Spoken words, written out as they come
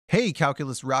Hey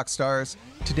calculus rock stars!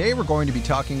 Today we're going to be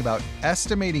talking about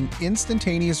estimating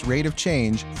instantaneous rate of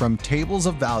change from tables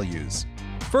of values.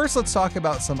 First, let's talk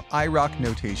about some IROC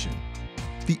notation.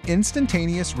 The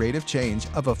instantaneous rate of change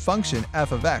of a function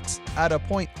f of x at a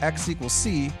point x equals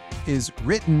c is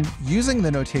written using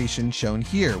the notation shown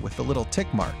here with the little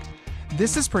tick mark.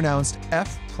 This is pronounced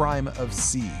f prime of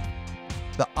c.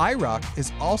 The IROC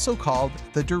is also called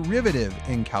the derivative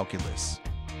in calculus.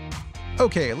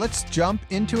 Okay, let's jump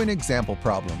into an example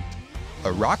problem.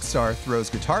 A rock star throws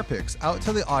guitar picks out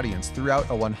to the audience throughout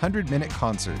a 100-minute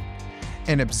concert.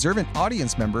 An observant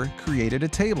audience member created a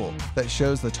table that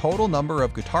shows the total number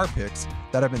of guitar picks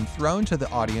that have been thrown to the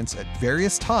audience at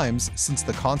various times since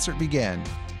the concert began.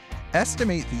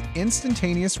 Estimate the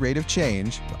instantaneous rate of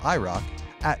change, the IROC,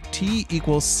 at t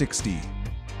equals 60.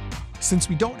 Since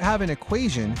we don't have an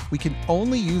equation, we can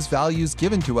only use values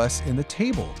given to us in the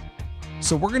table.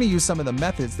 So we're going to use some of the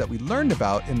methods that we learned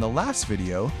about in the last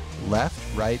video,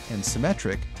 left, right, and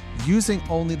symmetric, using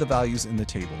only the values in the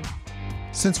table.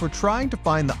 Since we're trying to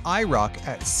find the IROC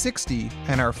at 60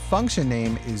 and our function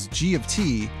name is g of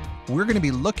t, we're going to be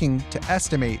looking to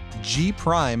estimate g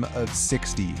prime of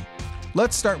 60.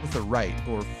 Let's start with the right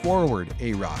or forward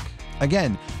AROC.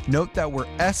 Again, note that we're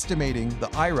estimating the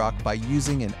IROC by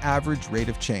using an average rate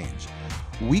of change.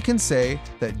 We can say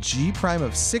that g prime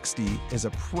of 60 is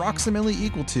approximately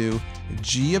equal to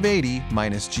g of 80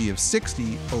 minus g of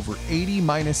 60 over 80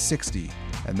 minus 60,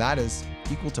 and that is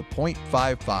equal to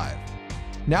 0.55.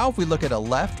 Now if we look at a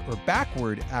left or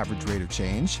backward average rate of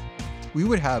change, we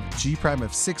would have g prime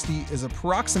of 60 is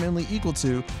approximately equal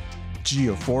to g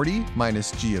of 40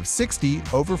 minus g of 60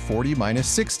 over 40 minus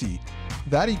 60.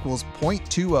 That equals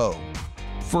 0.20.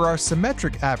 For our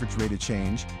symmetric average rate of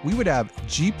change, we would have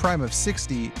g prime of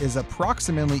 60 is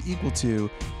approximately equal to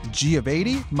g of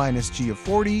 80 minus g of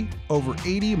 40 over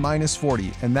 80 minus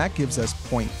 40, and that gives us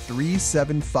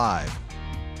 0.375.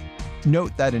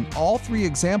 Note that in all three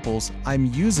examples, I'm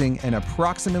using an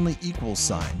approximately equal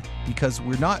sign because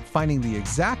we're not finding the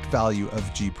exact value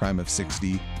of g prime of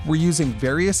 60. We're using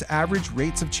various average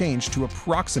rates of change to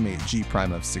approximate g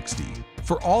prime of 60.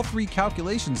 For all three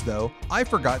calculations though, I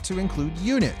forgot to include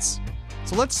units.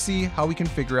 So let's see how we can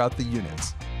figure out the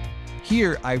units.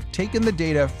 Here, I've taken the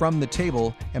data from the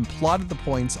table and plotted the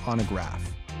points on a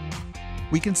graph.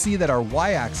 We can see that our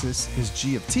y-axis is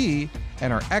g of t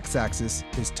and our x-axis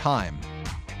is time.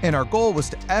 And our goal was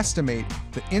to estimate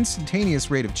the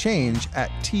instantaneous rate of change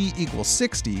at t equals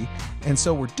 60, and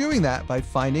so we're doing that by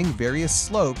finding various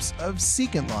slopes of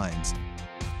secant lines.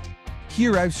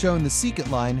 Here I've shown the secant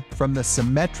line from the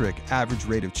symmetric average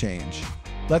rate of change.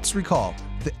 Let's recall,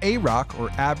 the AROC or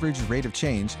average rate of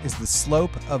change is the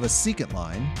slope of a secant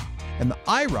line, and the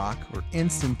IROC or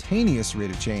instantaneous rate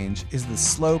of change is the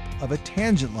slope of a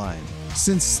tangent line.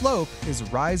 Since slope is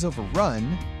rise over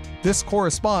run, this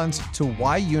corresponds to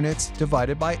y units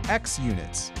divided by x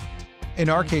units. In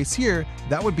our case here,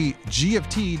 that would be g of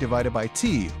t divided by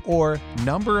t, or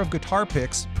number of guitar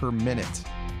picks per minute.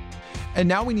 And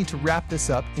now we need to wrap this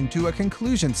up into a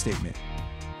conclusion statement.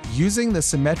 Using the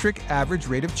symmetric average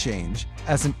rate of change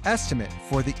as an estimate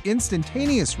for the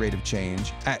instantaneous rate of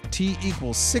change at t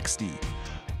equals 60,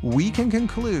 we can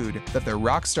conclude that the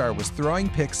rock star was throwing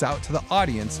picks out to the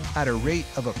audience at a rate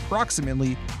of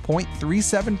approximately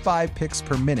 0.375 picks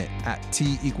per minute at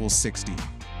t equals 60.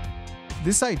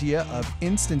 This idea of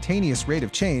instantaneous rate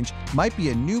of change might be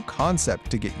a new concept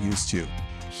to get used to.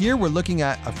 Here we're looking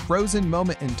at a frozen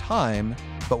moment in time,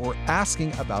 but we're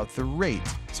asking about the rate.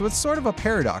 So it's sort of a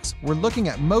paradox. We're looking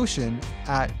at motion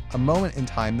at a moment in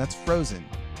time that's frozen.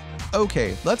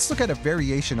 Okay, let's look at a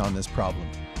variation on this problem.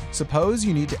 Suppose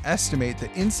you need to estimate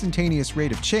the instantaneous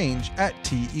rate of change at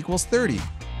t equals 30.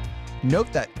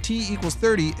 Note that t equals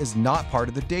 30 is not part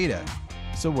of the data.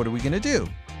 So what are we going to do?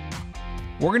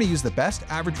 We're going to use the best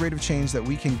average rate of change that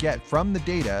we can get from the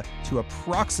data to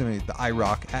approximate the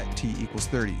IROC at t equals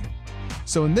 30.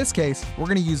 So in this case, we're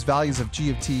going to use values of g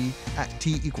of t at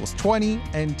t equals 20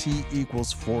 and t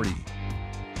equals 40.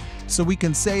 So we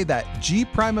can say that g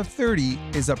prime of 30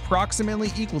 is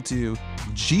approximately equal to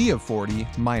g of 40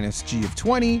 minus g of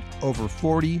 20 over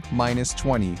 40 minus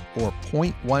 20, or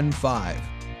 0.15.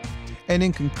 And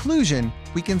in conclusion,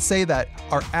 we can say that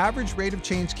our average rate of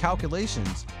change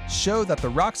calculations show that the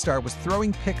rock star was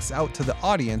throwing picks out to the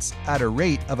audience at a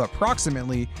rate of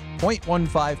approximately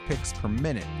 0.15 picks per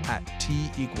minute at t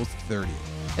equals 30.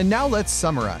 And now let's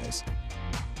summarize.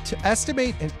 To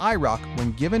estimate an IROC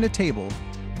when given a table,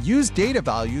 use data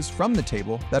values from the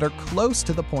table that are close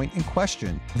to the point in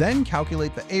question. Then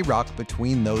calculate the AROC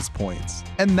between those points.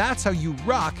 And that's how you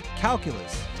rock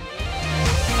calculus.